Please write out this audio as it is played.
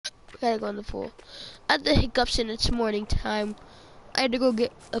Gotta go in the pool. I had the hiccups and it's morning time. I had to go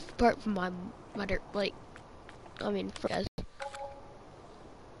get a part from my mother, like, for guys.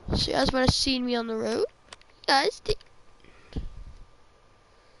 So you guys might have seen me on the road. Guys,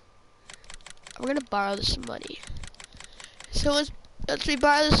 we're gonna borrow this money. So let's we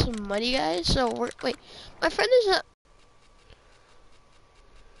borrow this money, guys. So wait, my friend is a.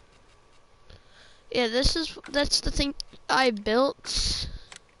 Yeah, that's the thing I built.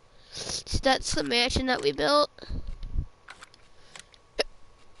 That's the mansion that we built.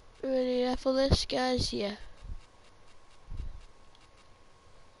 Ready for this, guys? Yeah.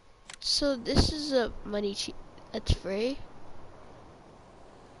 So this is a money cheat that's free.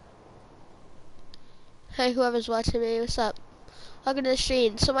 Hey, whoever's watching me, what's up? Welcome to the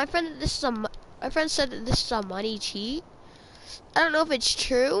stream. So my friend said that this is a money cheat. I don't know if it's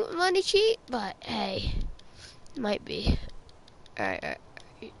true money cheat, but hey, it might be. Alright.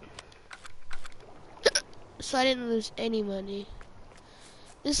 So I didn't lose any money.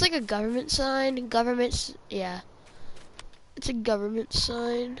 It's like a government sign. Yeah. It's a government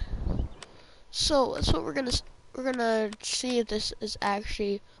sign. So that's what we're gonna see if this is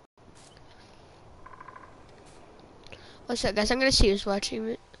actually. What's up, guys? I'm gonna see who's watching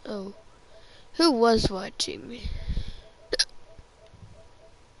me. Oh, who was watching me?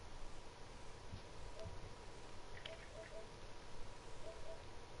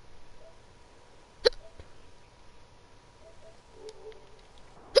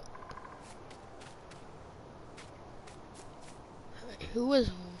 Who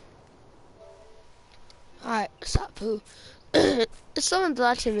was? Alright, stop. Who? If someone's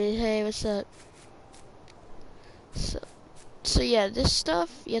watching me, hey, what's up? So yeah, this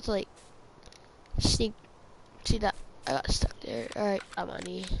stuff you have to like sneak. See that? I got stuck there. Alright, I'm on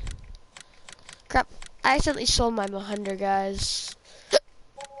E. Crap! I accidentally sold my Mahundra, guys.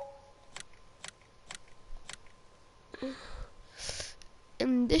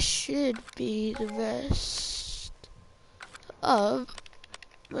 And this should be the rest of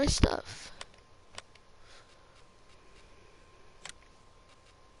my stuff.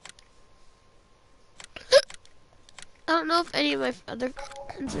 I don't know if any of my other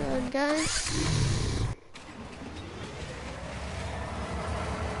friends are on, guys.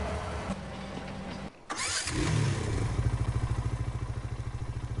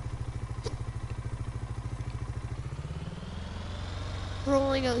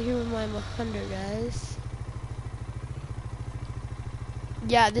 Rolling out here with my Mahundra, guys.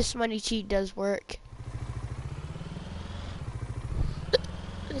 Yeah, this money cheat does work.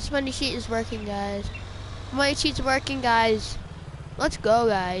 This money cheat is working, guys. Money cheat's working, guys. Let's go,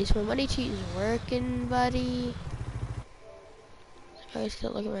 guys. My money cheat is working, buddy. I just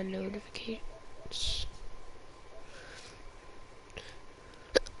gotta look at my notifications.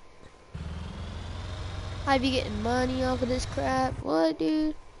 I'd be getting money off of this crap. What,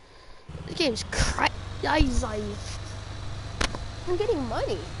 dude? This game's crap. I'm getting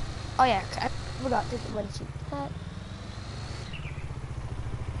money. Oh yeah, I forgot to get money cheat.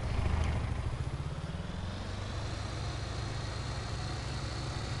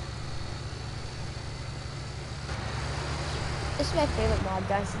 This is my favorite mod,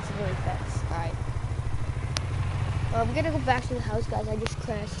 guys. It's really fast. Alright. We're gonna go back to the house, guys. I just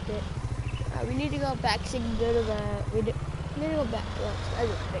crashed it. We need to go back so we can go to that. We need to go back to that. I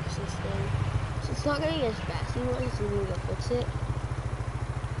just fix this thing. So it's not gonna get as fast. You want to see me go fix it?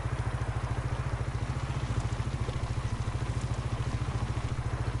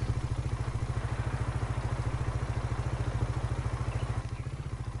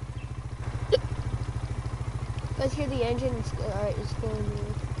 Let's hear the engine. Alright, it's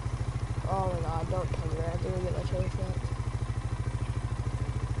going. Oh my god, don't tell me that. I'm gonna get my toes out.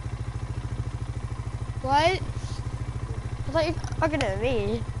 What? I thought you were talking to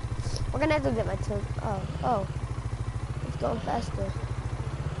me. We're gonna have to get my toes. Oh. It's going faster.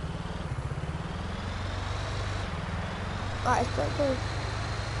 Alright, it's going.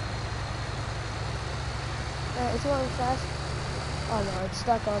 Alright, it's going fast. Oh no, it's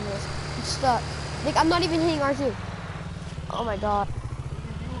stuck on this. It's stuck. Like, I'm not even hitting R2. Oh my god.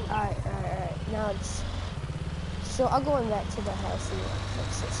 Alright. Now it's... So I'll go in back to the house and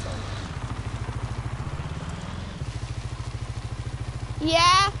fix this thing.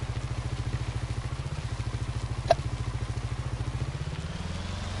 Yeah?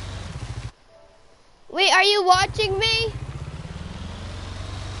 Wait, are you watching me?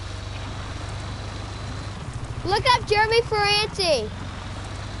 Look up Jeremy Ferranti.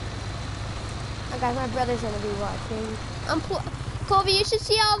 Oh, guys, my brother's gonna be watching. Colby, you should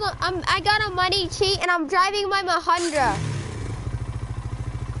see all the. I got a money cheat and I'm driving my Mahundra.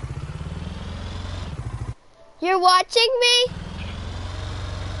 You're watching me?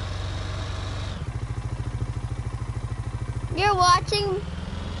 You're watching?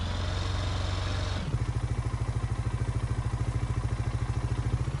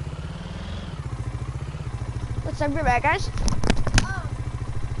 What's up, your back, guys?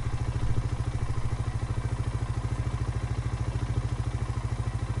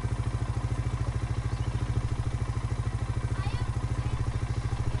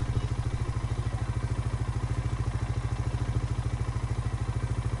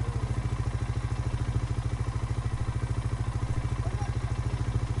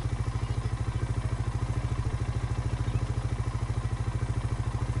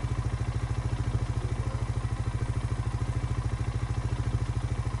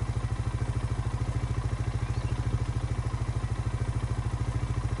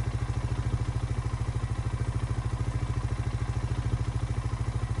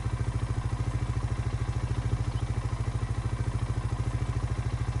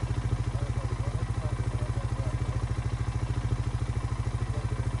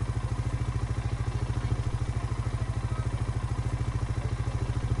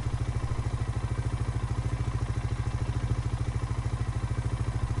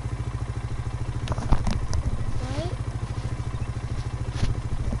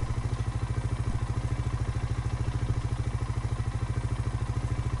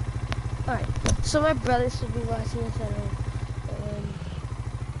 Alright, so my brother should be watching this at home.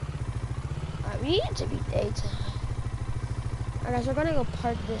 Alright, we need it to be daytime. Alright guys, we're gonna go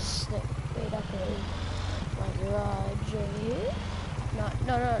park this thing right up here in my garage over here.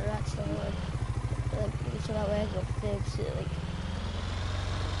 No, that's the one. Like, so that way I can go fix it, like.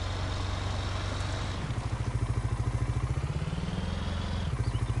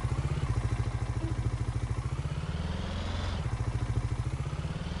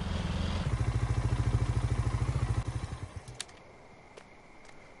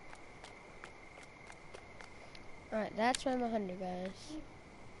 Alright, that's my 100, guys.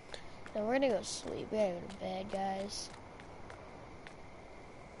 Now we're gonna go sleep. We gotta go to bed, guys.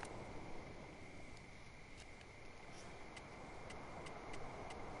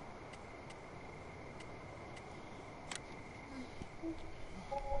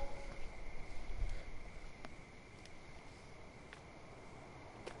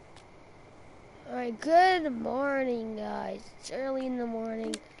 Alright, good morning, guys. It's early in the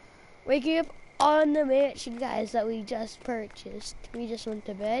morning. Waking up on the mansion, guys, that we just purchased. We just went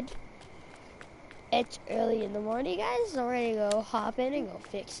to bed. It's early in the morning, guys, so we're gonna go hop in and go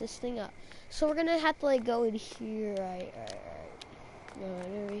fix this thing up. So we're gonna have to like go in here, right.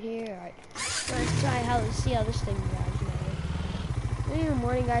 Going over here, alright. Let's try see how this thing drives now. It's in the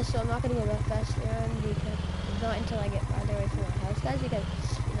morning, guys, so I'm not gonna go that fast around because not until I get farther away from my house, guys, because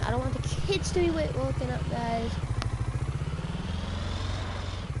I don't want the kids to be woken up, guys.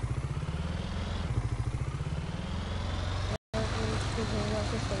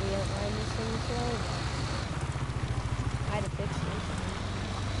 I had to fix this.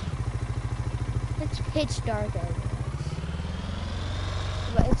 It's pitch dark out, guys.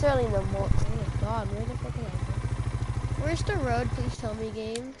 But it's early in the morning. Oh my god, where the fuck am I? Where's the road? Please tell me,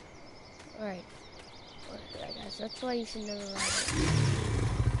 game. Alright. Alright, guys, that's why you should never ride it.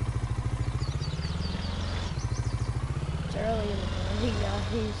 It's early in the morning,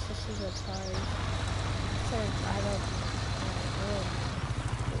 guys. This is what's hard. I'm trying to drive up.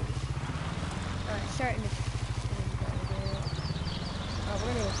 Alright, starting to. Oh,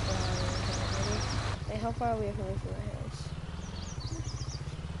 we're gonna go fly. Wait, how far are we away from my house?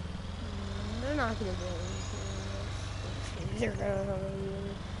 They're not gonna do anything. They're gonna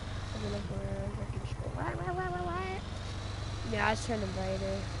yeah, I was turning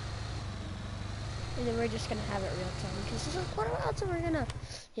brighter. And then we're just gonna have it real time. Because this is what else are we gonna.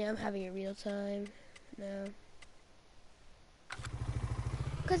 Yeah, I'm having it real time. No.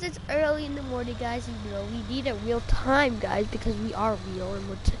 Because it's early in the morning, guys, and you know, we need it real time, guys, because we are real and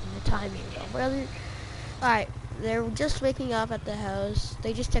we're in the time here, though. Brother. Alright, they're just waking up at the house.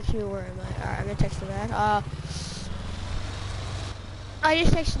 They just texted me, where am I? Alright, I'm gonna text them back. I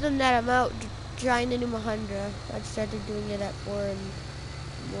just texted them that I'm out trying the new Mahindra. I started doing it at 4 in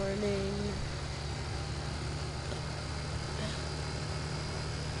the morning.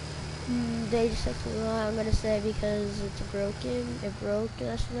 They just texted me, well, I'm gonna say because it's broken. It broke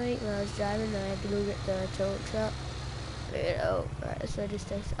last night when I was driving and I had to go get the tow truck. You know, alright, so I just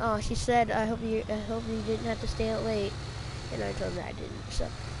texted. Oh, she said, I hope you didn't have to stay out late. And I told her I didn't, so.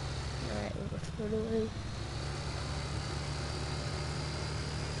 Alright, let's go away.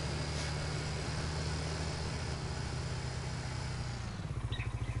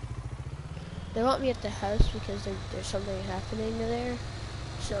 They want me at the house because there's something happening there.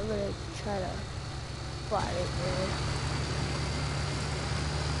 So I'm gonna try to fly right there.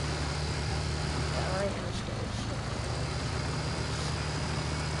 Yeah, my house does.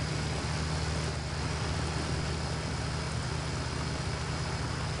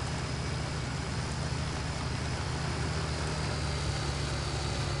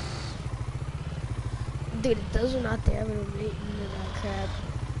 Dude, if those are not there, I'm gonna be eating that crap.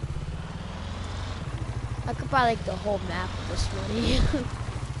 I could buy like the whole map with this money.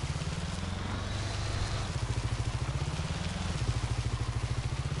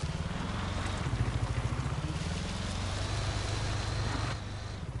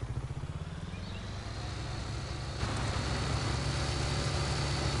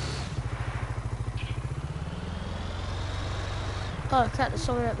 Oh crap, there's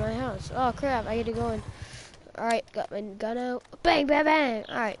someone at my house. Oh crap, I gotta go in. Alright, got my gun out. Bang, bang, bang!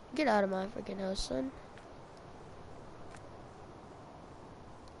 Alright, get out of my freaking house, son.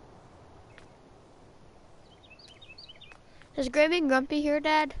 Is Grammy and Grumpy here,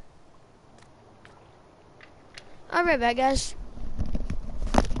 Dad? I'll be right back, guys.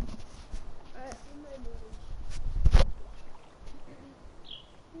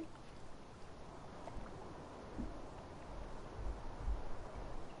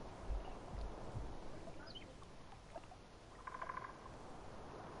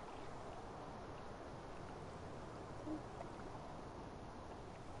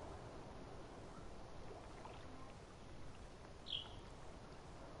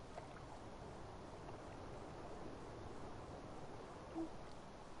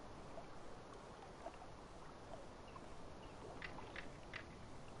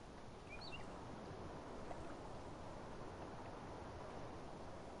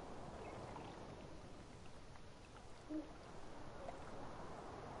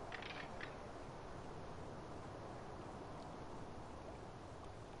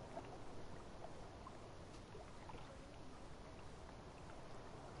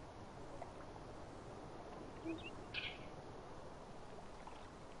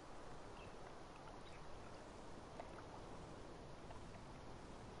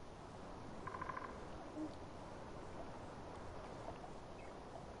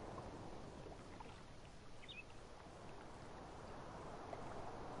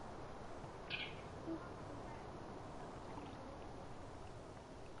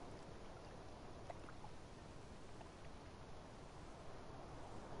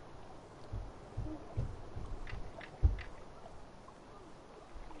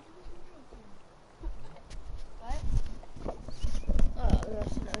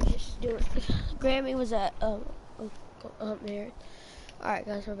 I was just doing. Grammy was at there. All right,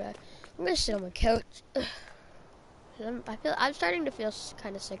 guys, we're back. I'm gonna sit on my couch. I'm starting to feel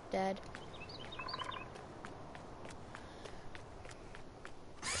kind of sick, Dad.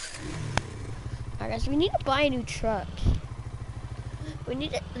 All right, guys, we need to buy a new truck. We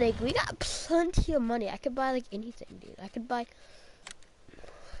need to, like, we got plenty of money. I could buy like anything, dude. I could buy.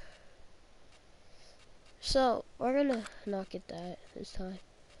 So we're gonna not get that this time.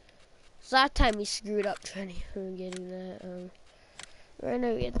 So that time we screwed up trying to getting that. We're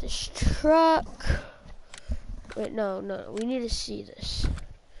gonna get this truck. Wait, no. We need to see this.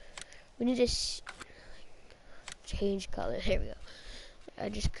 We need to change color. Here we go. I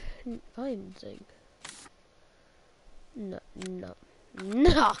just couldn't find the thing. No.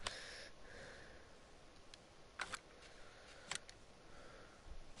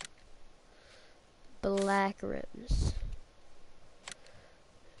 Black rims.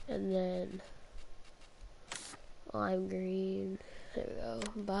 And then lime green. There we go.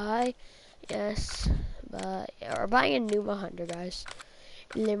 Buy. Yes. Buy. Yeah, we're buying a new 100, guys.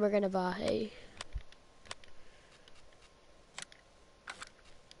 And then we're gonna buy.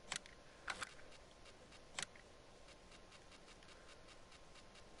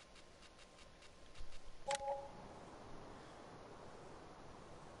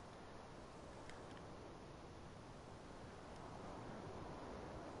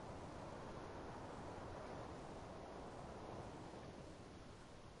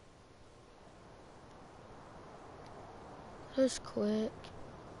 Just quick.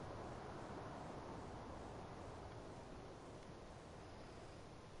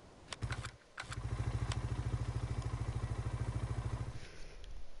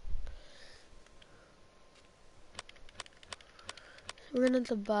 We're gonna have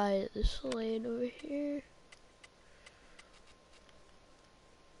to buy this lane over here.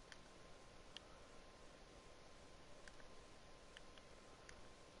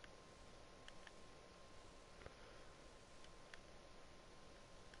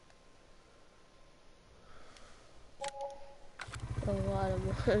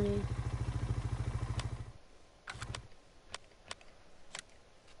 I mean,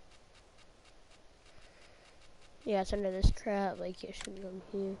 yeah, it's under this crap. Like, you shouldn't come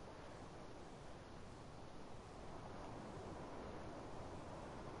here.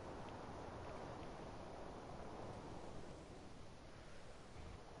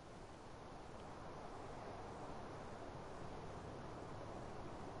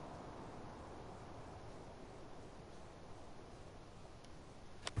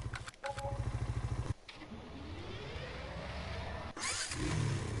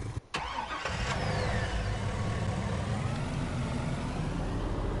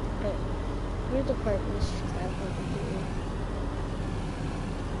 Hey, where's the part of this crap over here?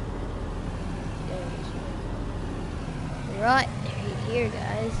 There it is. Rut here,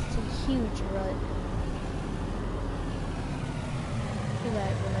 guys. It's a huge rut. Look at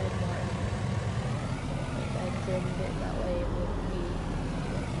that when I marked. Like, I gridded it that way it wouldn't be.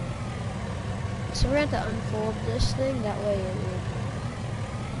 So we're going to have to unfold this thing, that way it would.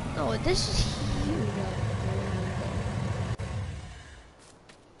 Oh, this is huge.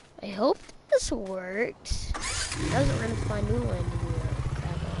 I hope this works. It doesn't run to find new land to do that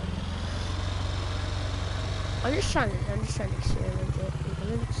crap on. I'm just trying to experiment it.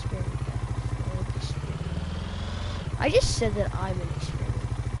 I'm an experiment, guys. I just said that I'm an experiment.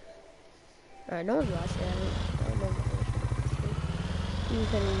 Alright, no one's watching that. I don't know what you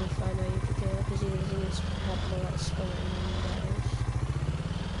couldn't even find my YouTube channel because he was having a lot of spelling guys.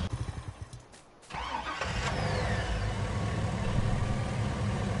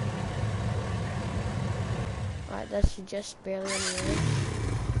 Alright, that's just barely on the edge.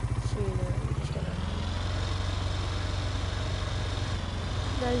 So you know, you're just gonna.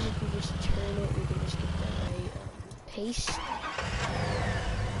 Sometimes if you just turn it, you can just get the right paste.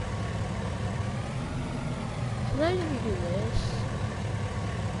 Sometimes if you do this,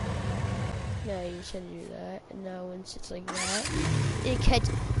 now you just gotta do that, and now once it's like that, it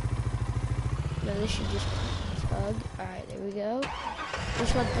catches. Now this should just tug. Alright, there we go.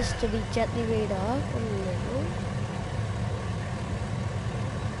 Just want this to be gently raid off a little.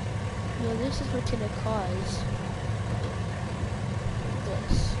 Now this is what's gonna cause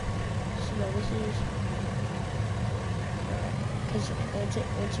this. So now this is alright. Because once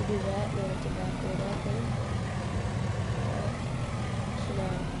you do that, you want it to back right up in. Alright. So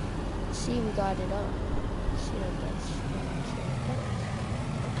now see we got it on. See how that's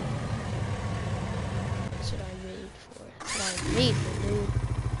that's what I made for. That's what I made for, dude.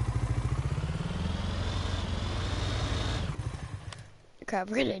 Crap,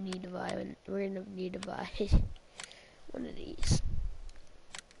 we're gonna need to buy one of these.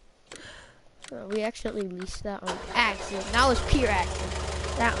 We accidentally leased that on accident. That was pure accident.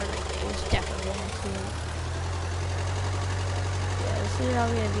 That one right there was definitely accident. Yeah, this is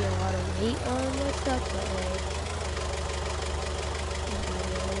probably gonna be a lot of weight on my stuff, but hey.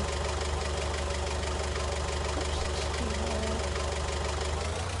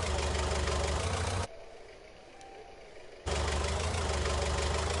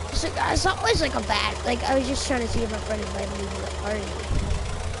 So guys, it's always like a bad, like I was just trying to see if my friend invited me to the party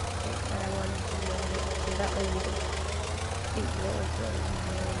that I wanted to do, so that way we could do more things.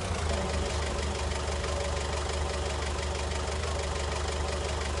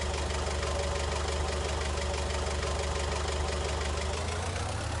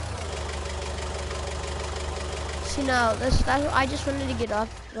 See now, that's I just wanted to get off,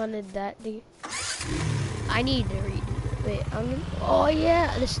 I need to redo it. Wait, I'm gonna, oh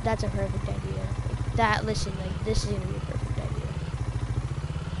yeah, that's a perfect idea. Like that, listen, like this is gonna be a perfect idea.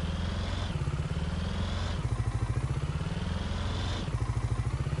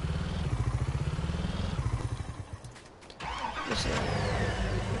 Just like,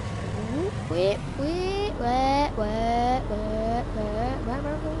 wait,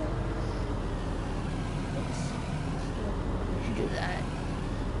 do that.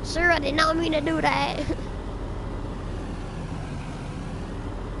 Sir, I did not mean to do that.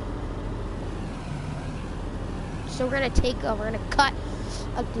 So we're gonna cut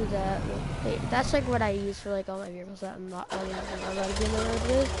up through that. That's like what I use for like all my vehicles that I'm not allowed to be in the road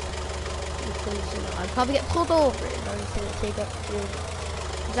with. Because, you know, I'd probably get pulled over and I'm just gonna take up through.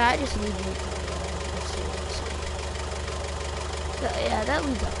 Because I just need you to so, yeah, that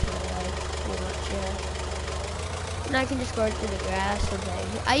leads up to my bag, pretty much, yeah. And I can just go right through the grass and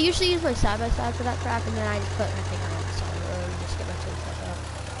like, I usually use my side-by-side for that crap, and then I just put my thing on the side of the road and just get my tool stuff out.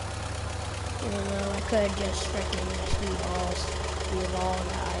 Even though I could just freaking just leave all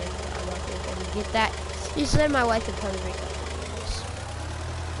that I'm not gonna get that. You said my wife would probably break up with me this.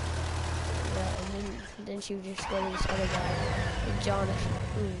 Yeah, and then she would just go to this other guy, Jonathan.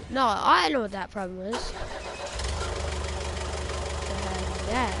 No, I know what that problem is. I have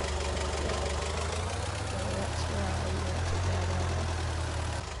that. So that's why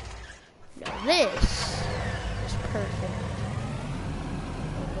I now this is perfect.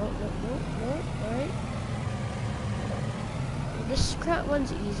 Oh, no. Alright. This crap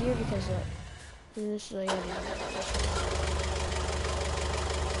one's easier because this is like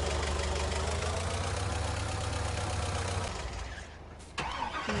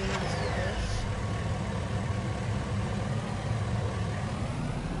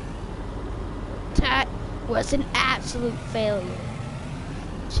that was an absolute failure.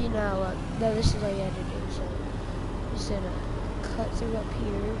 See now, look. No, this is all you had to do. So, just gonna cut through up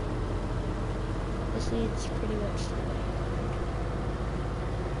here. This needs pretty much.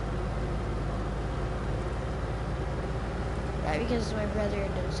 Right, because my brother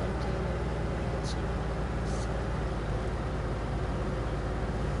did something.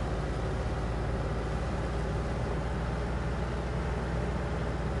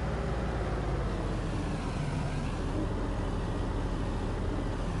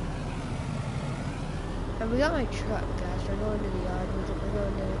 And we got my truck, guys. We're going to the yard with it. We're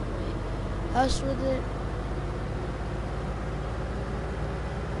going to my house with it.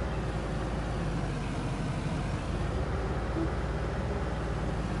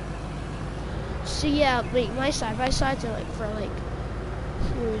 So yeah, like my side by sides are like for like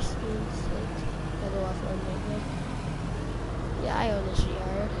seriously, like I go off on my. Yeah, I own this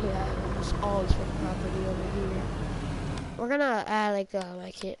yard. Yeah, I own this all this property over here. We're gonna add like my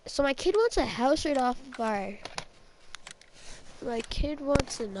kid. So my kid wants a house right off of our. My kid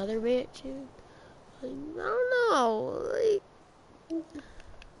wants another mansion. Like, I don't know. Like.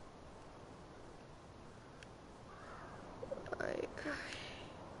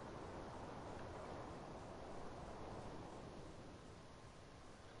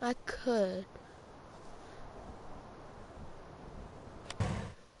 I could.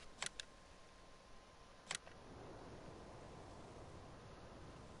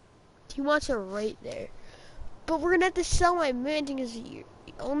 He wants it right there. But we're gonna have to sell my mansion because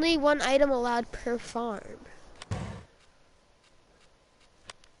only one item allowed per farm.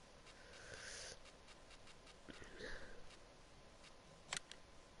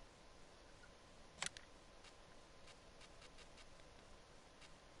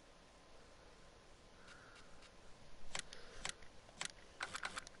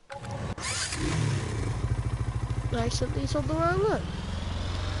 I accidentally sold the wrong one.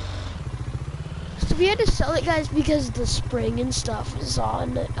 So we had to sell it, guys, because the spring and stuff is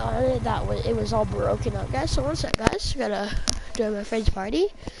on it. It was all broken up, guys. So one sec, guys. Gotta join my friend's party.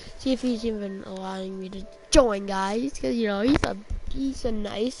 See if he's even allowing me to join, guys. Cause you know he's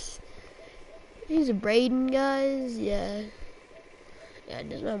a Braden, guys. Yeah. Yeah,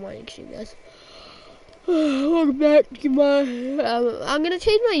 this is my morning stream, guys. Welcome back to my. I'm gonna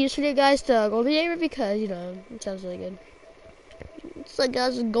change my username, guys, to Golden Gamer because you know it sounds really good. It's like,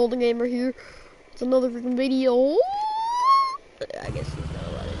 guys, a Golden Gamer here. It's another freaking video. I guess he's not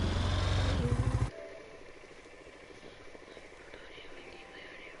allowed.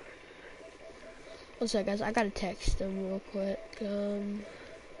 One sec, guys. I gotta text him real quick.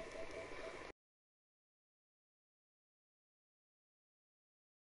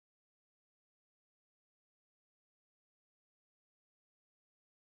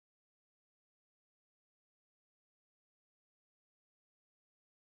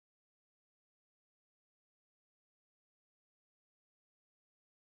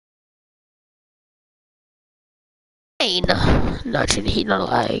 Not sure he not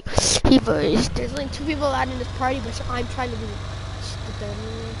like he was. There's like 2 people allowed in this party, but I'm trying to be the third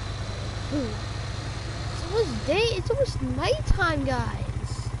one. It's almost day. It's almost nighttime,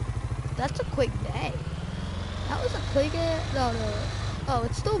 guys. That's a quick day. That was a quick. No. Oh,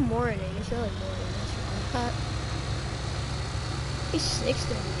 it's still morning. It's really morning. That's wrong. It's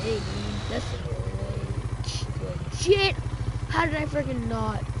 6:38, dude. That's legit. How did I freaking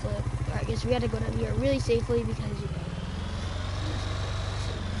not flip? Alright, guys, we had to go down here really safely because you know.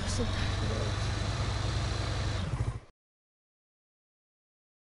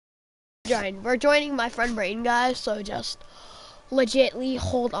 We're joining my friend Braden, guys, so just legitly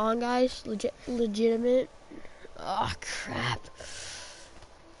hold on, guys. Legitimate. Oh crap.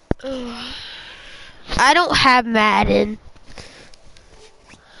 Ugh. I don't have Madden.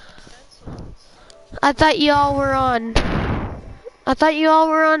 I thought y'all were on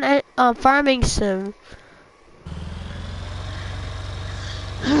Farming Sim.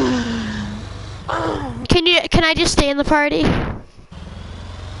 Can I just stay in the party?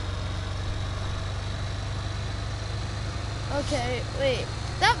 Okay, wait.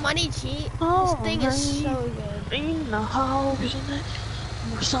 That money cheat. This Oh, thing is so good. in the hogs and the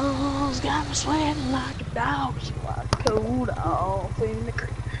my son's got me sweating like a dog, so I cooled off in the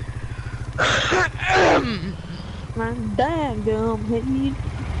creek. My dadgum head.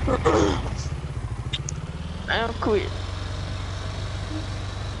 I'll quit.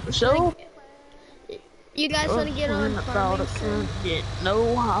 So You guys want to get on when I thought farming I soon? couldn't get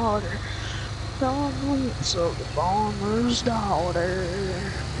no harder, so the farmer's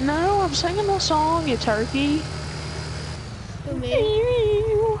daughter. No, I'm singing a song, you turkey. Who, me?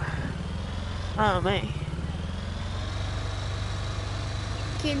 Oh, me.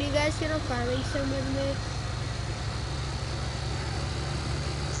 Can you guys get on farming soon with me?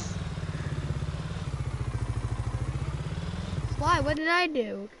 Why? What did I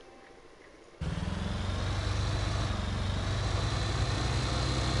do?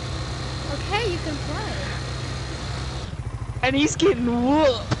 Okay, you can play. And he's getting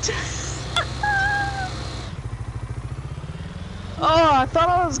whooped. Oh, I thought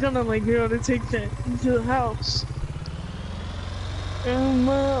I was gonna like be able to take that into the house. And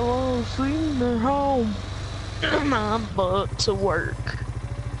my little sweeter home. My butt to work.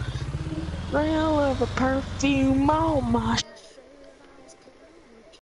 Smell of a perfume on my